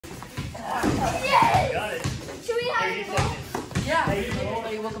Yes! Got it. Should we have 30 it? seconds. Yeah. Hey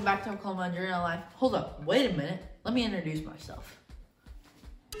everybody, welcome back to Oklahoma Journey of Life. Hold up, wait a minute. Let me introduce myself.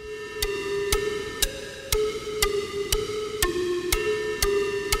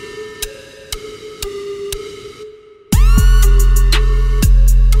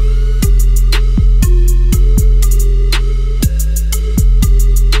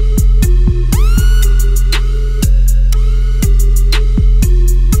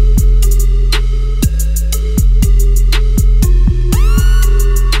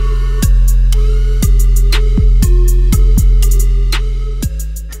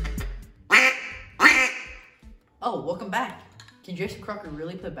 Oh, welcome back. Can Jason Crocker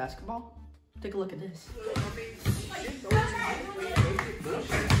really play basketball? Take a look at this.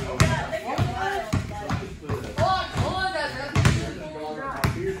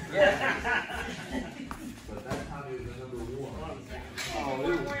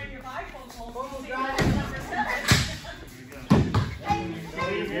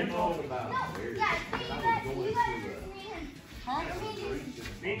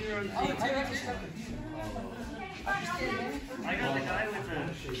 I got the guy with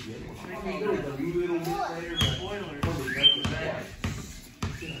the spoiler.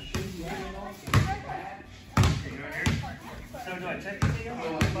 So do I check the thing out? Do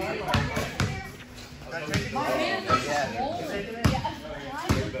I check it? My hands are swollen.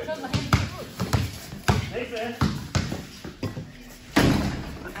 Thanks, man.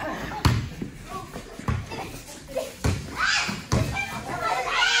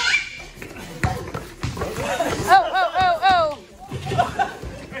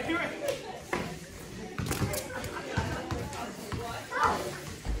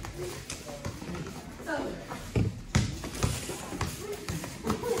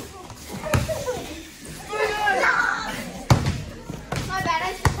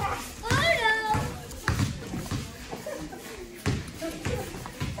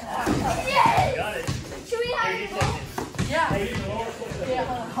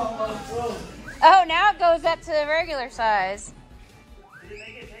 Oh, now it goes up to the regular size. Did you make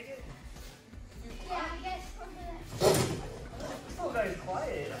it? Take it? Yeah, I guess. Oh, guys,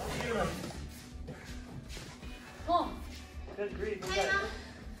 quiet. You're like, Come on. good grief. Hey, Mom.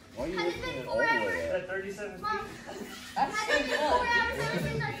 Why are you Has it looking been at 4 all hours? that? At 37 feet. Mom, That's has so it been 4 good. hours ever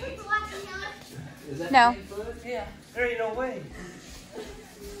since I took the watching out? Is that No. 10 foot? Yeah. There ain't no way.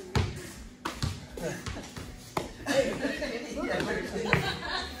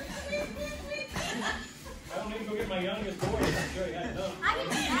 I don't need to go get my youngest boy. I'm sure he had enough. I can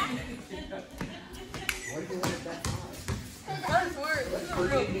do that. Why do you want it that high? That's weird. That's for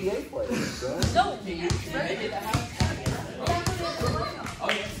NBA players, son. No, dude. Ready to have. Oh,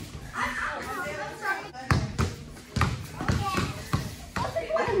 yeah. I'm sorry.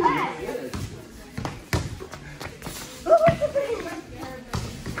 What is that?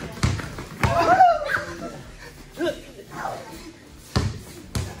 Good.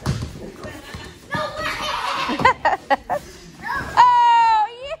 Oh,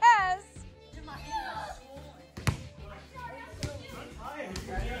 yes!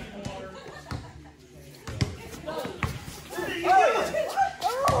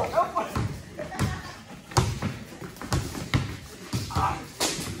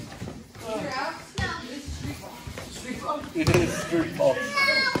 It is street ball.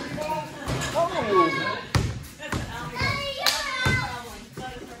 Oh!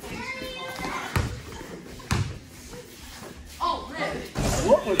 Oh, Rick.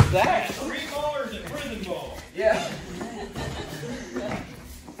 What was that? 3 ballers and prison ball. Yeah.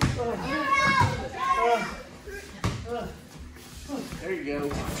 There you go.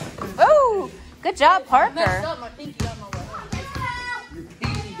 Oh, good job, Messed Parker. up my pinky got my way. Your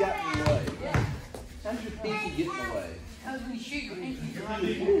pinky got in the way. How's your pinky get in the way? How can you shoot your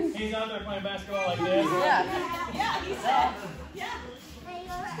pinky? He's out there playing basketball like this. Yeah. Yeah, he said. Yeah.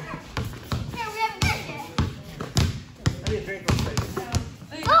 Here, we haven't done it yet. I need a drink real quick.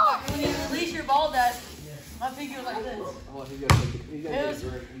 When you release your ball, Dad, my pinky was like this. Oh, he's got to take it. He's got to It take was- a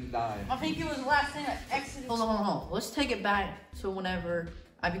drink. He's dying. My pinky was the last thing that exited. Hold on. Let's take it back to whenever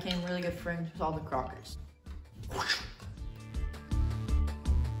I became really good friends with all the Crockers.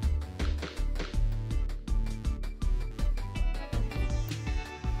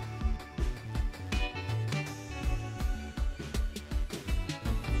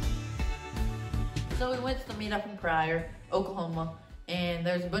 So we went to the meetup in Pryor, Oklahoma, and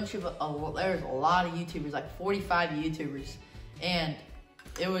there's a bunch of, there's a lot of YouTubers, like 45 YouTubers. And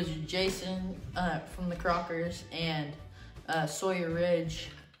it was Jason from the Crockers and Sawyer Ridge.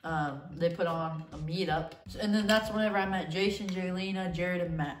 They put on a meetup. And then that's whenever I met Jason, Jaylena, Jared,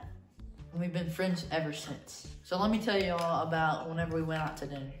 and Matt. we've been friends ever since. So let me tell you all about whenever we went out to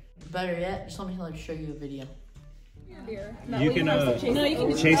dinner. Better yet, just let me show you a video. You can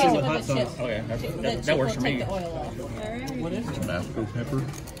chase it with hot sauce. Oh yeah, that works for me. What is it? Tabasco pepper.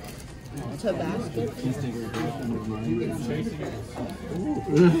 Tabasco.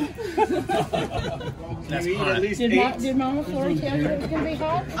 That's hot. Did Mama Flora tell you it was gonna be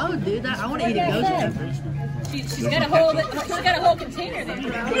hot? I would do that. I want to eat a ghost pepper. She's got a whole container there.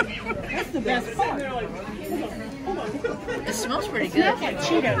 That's the best part. It smells pretty good.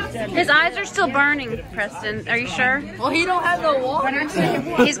 His eyes are still burning, Preston. Are you sure? Well, he don't have no water.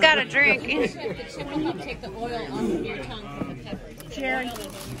 He's got a drink. When you take the oil off of your tongue from the pepper, Jerry.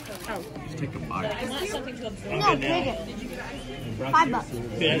 Just take a bite. I want something to absorb. No, take it.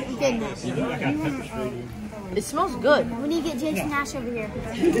 $5. Goodness. It smells good. We need to get Jason Nash over here.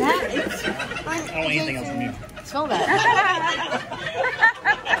 I don't want anything else from you. Smell that.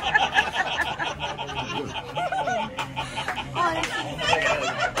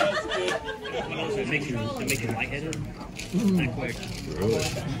 It makes you lightheaded. That quick.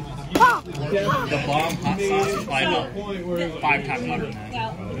 The bomb hot sauce is probably about 5 times hotter than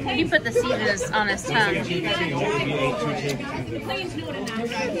that. He put the seeds on his tongue.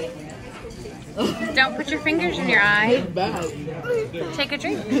 Don't put your fingers in your eye. It's bad. Take a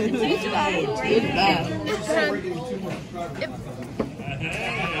drink. It's bad.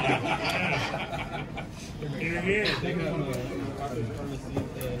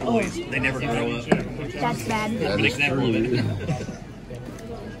 Oh, they never grow up. That's bad. An example of it.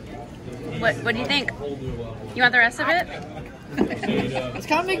 What do you think? You want the rest of it? It's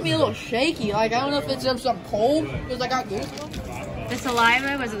kind of making me a little shaky. Like, I don't know if it's just some cold because I got goosebumps. The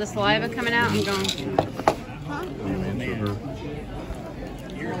saliva? Was it the saliva coming out? I'm going.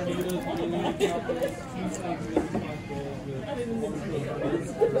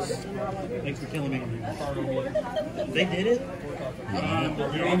 Thanks for killing me. They did it?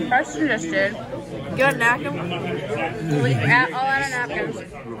 Preston just did. You got a napkin? All out of napkins.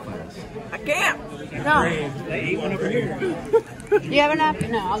 I can't. No. They ate one over here. Do you have a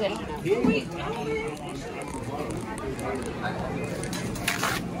napkin? No, I'll get it.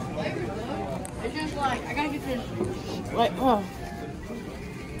 It's just like, I gotta get this. Like, oh.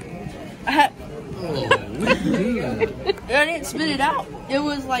 I didn't spit it out. It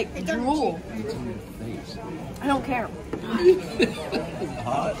was like drool. I don't care. I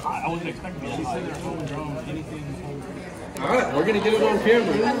wasn't expecting that. She said they're homegrown. Anything. Alright, we're gonna get it on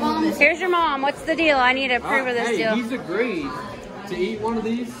camera. Here's your mom. What's the deal? I need to approve of this Hey, deal. he's agreed to eat one of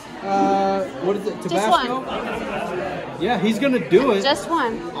these. What is it? Tabasco? Yeah, he's gonna do it Just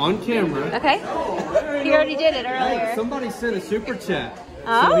one. on camera. Okay. He already did it Hey, earlier. somebody sent a super chat.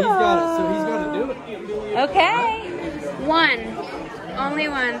 Oh. So he's got to do it. Okay. One. Only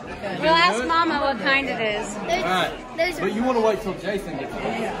one. We'll ask Mama what kind it is. Alright. But you want to wait till Jason gets it.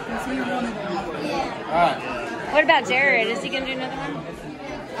 Alright. What about Jared? Is he going to do another one?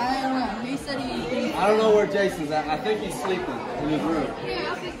 I don't know. He said he. I don't know where Jason's at. I think he's sleeping in his room.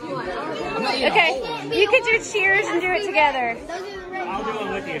 Okay. You could do cheers and do it together. I'll do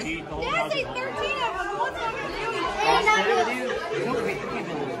one with you if you eat the whole Dad house. say 13 of them. What's on your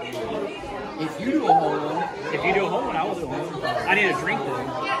If you do a whole one. If you do a whole one, I will do a whole one. I need a drink though.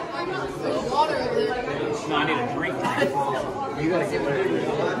 There's water over there. No, I need a drink. You gotta get one.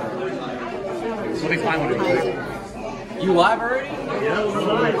 Let me find one real quick. You live already? Yeah, we're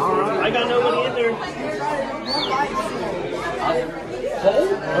live. I got nobody in there.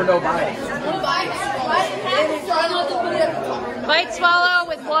 Whole or no bites? Bite, swallow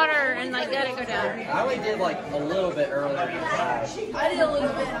with water and like let it go down. I only did like a little bit earlier in class. I did a little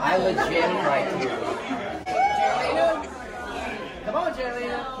bit. I legit right here. Come on,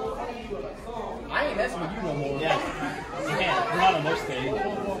 Jelena. I ain't messing with you no more. Yeah. You can't. We're not on this stage. Look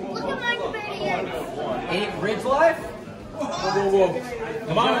at my video. Any Ridge Life? Whoa.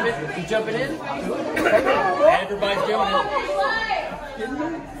 Come on. You jumping in? Everybody's doing it. The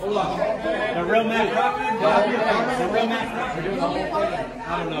real Matt Crocker? The real Matt Crocker? I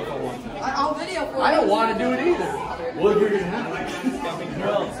don't know if I want to. I'll video for you. I don't want to do it either. Well, you're going to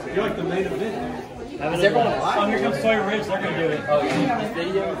have to. You're like the main event. Is everyone alive? Oh, here comes Sawyer Ridge. They're going to do it. Oh, yeah. This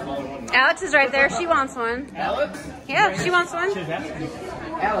video? Alex is right there. She wants one. Alex? Yeah, she wants one.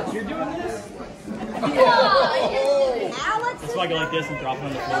 Alex, you're doing this? That's why I go like this and drop it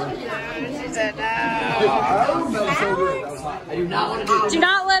on the floor. She said no. I do not want to do this. Do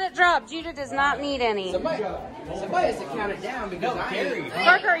not let it drop. Judah does not need any. Somebody has to count it down because I ain't.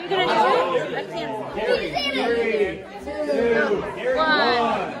 Parker, are you going to do it? I can't. 3, 2,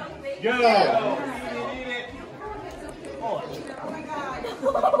 1. Go!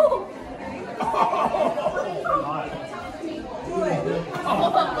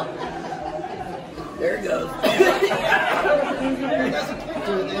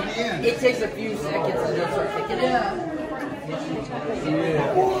 takes a few seconds and they'll start kicking it.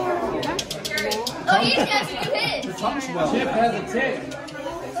 Oh, you guys can hit. Chip has a tick. Chip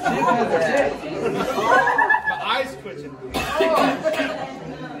has a tick. My eyes twitching.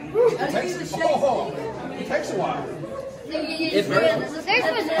 It takes a while. Theirs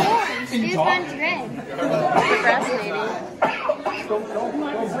was orange. These one's red. Fascinating.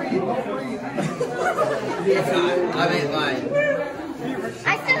 I ain't lying.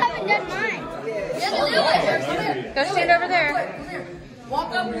 I still haven't done mine. Go stand over there.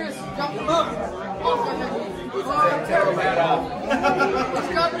 Walk up here, jump up.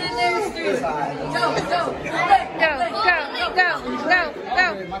 Drop it in there, Stu. Go.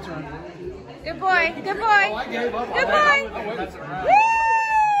 Go. Good boy. Good boy. Good boy. Woo!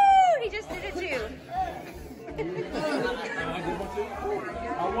 He just did it too.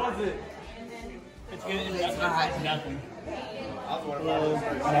 How was it? It's good. It's nothing.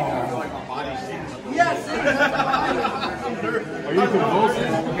 Yes. Are you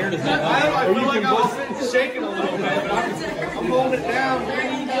convulsing? Are you convulsing? Shaking a little bit. I'm holding it down.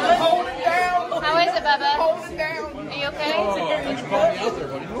 Hold it down. How is it, Bubba? Hold it down. Are you okay?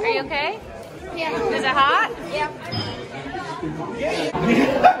 Are you okay? Yeah. Is it hot? Yeah.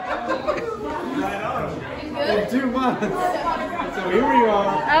 In 2 months. So here we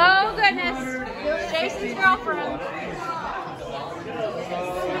are. Oh, goodness. Jason's girlfriend.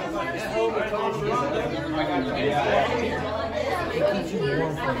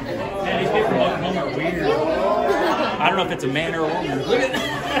 Man, these people from Oklahoma are weird. I don't know if it's a man or a woman. Look at that.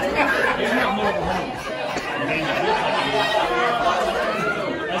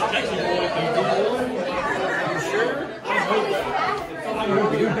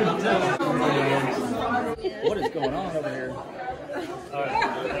 What is going on over here?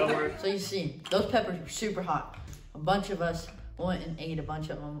 So you see, those peppers were super hot. A bunch of us went and ate a bunch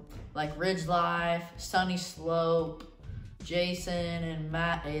of them. Like Ridge Life, Sunny Slope, Jason and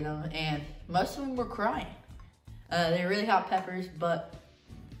Matt ate them, and most of them were crying. They're really hot peppers, but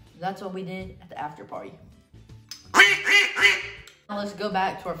that's what we did at the after party. Now let's go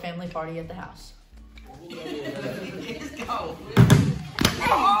back to our family party at the house. Let's go.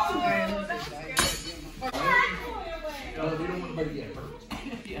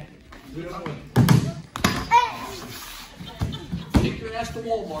 Take your ass to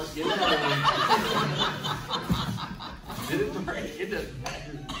Walmart. Get another one. It doesn't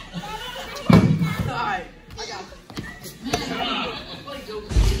matter. Alright, I got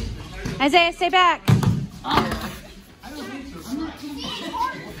Isaiah, stay back.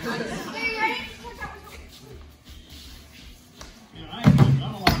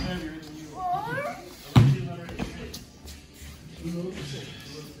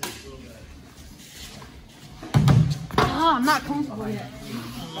 Oh, I'm not comfortable yet.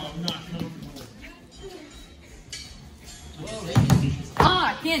 Oh,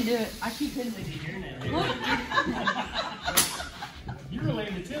 I can't do it. I keep hitting it. You're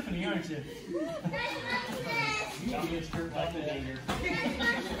related to Tiffany, aren't you?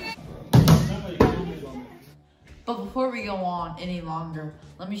 But before we go on any longer,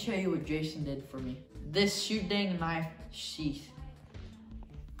 let me show you what Jason did for me. This SHOOTDANG knife sheath.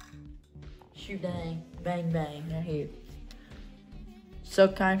 SHOOTDANG, bang bang, right here. So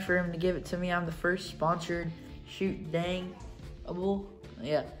kind for him to give it to me. I'm the first sponsored SHOOTDANG-able.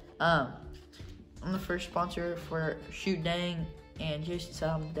 Yeah. I'm the first sponsor for SHOOTDANG, and Jason said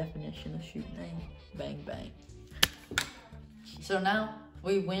I'm the definition of SHOOTDANG, bang bang. So now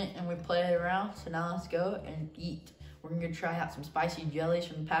we went and we played around, so now let's go and eat. We're gonna try out some spicy jellies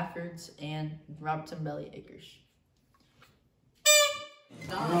from Paffords and Robertson Belly Acres.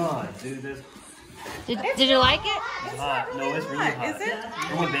 Oh, dude, this Did you like it? is hot. No, it's really hot. Is it?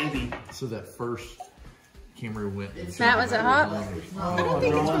 I'm a baby. So that first camera went. Matt, was it hot? I don't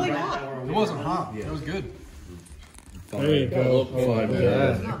think it's really hot. It wasn't hot. It was good. There you go.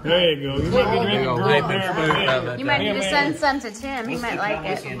 There you go. You might be drinking grilled there. You might need to send some to Tim. He might like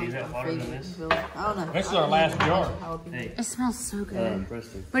it. I don't know. This is our last jar. It smells so good.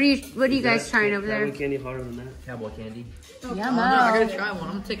 What are you guys trying over there? Candy hotter than that? Cowboy candy. I Yummo. gotta try one.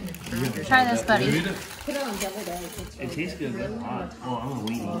 I'm taking it. Try this, buddy. Put it on deviled eggs. It tastes good, but hot. Oh, I'm a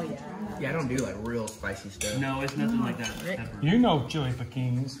weenie. Yeah, I don't do like real spicy stuff. No, it's nothing like that. Pepper. You know chili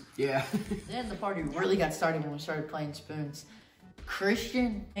pekins. Yeah. Then the party really got started when we started playing spoons.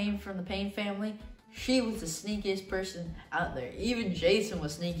 Christian came from the Payne family. She was the sneakiest person out there. Even Jason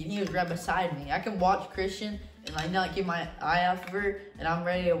was sneaky. He was right beside me. I can watch Christian and like not get my eye off of her, and I'm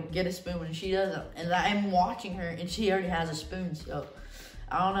ready to get a spoon when she doesn't. And I'm watching her, and she already has a spoon. So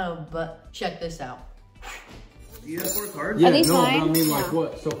I don't know, but check this out. Do you have 4 cards? Yeah, Are these no, but I mine? mean like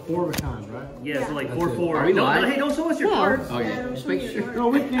what? So 4 of a kind, right? Yeah, so like That's 4, it. 4. Are we No, live? hey, don't show us your No. cards. Okay, just make sure. No,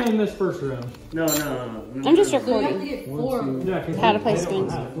 we can this first round. No. I'm just You have to recording. get 4. Yeah, 'cause How to play they don't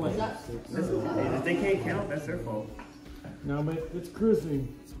spoons. have flames. If they can't count, that's their fault. No, but it's cruising.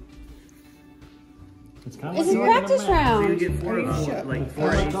 It's kind of It's a practice So you round. get 4 of 4, like 4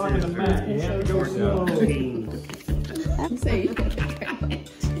 I'm not talking to aces. Matt. You have to go slow.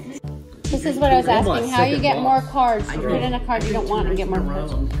 This is what I was asking. How you get more cards? You put in a card you don't want and get more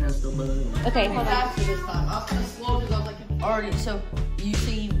cards. Okay, hold on. Faster this time. I was kind of slow because I was like, already. So you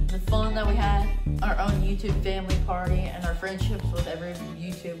seen the fun that we had, our own YouTube family party, and our friendships with every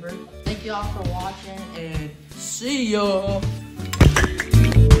YouTuber. Thank you all for watching, and see ya.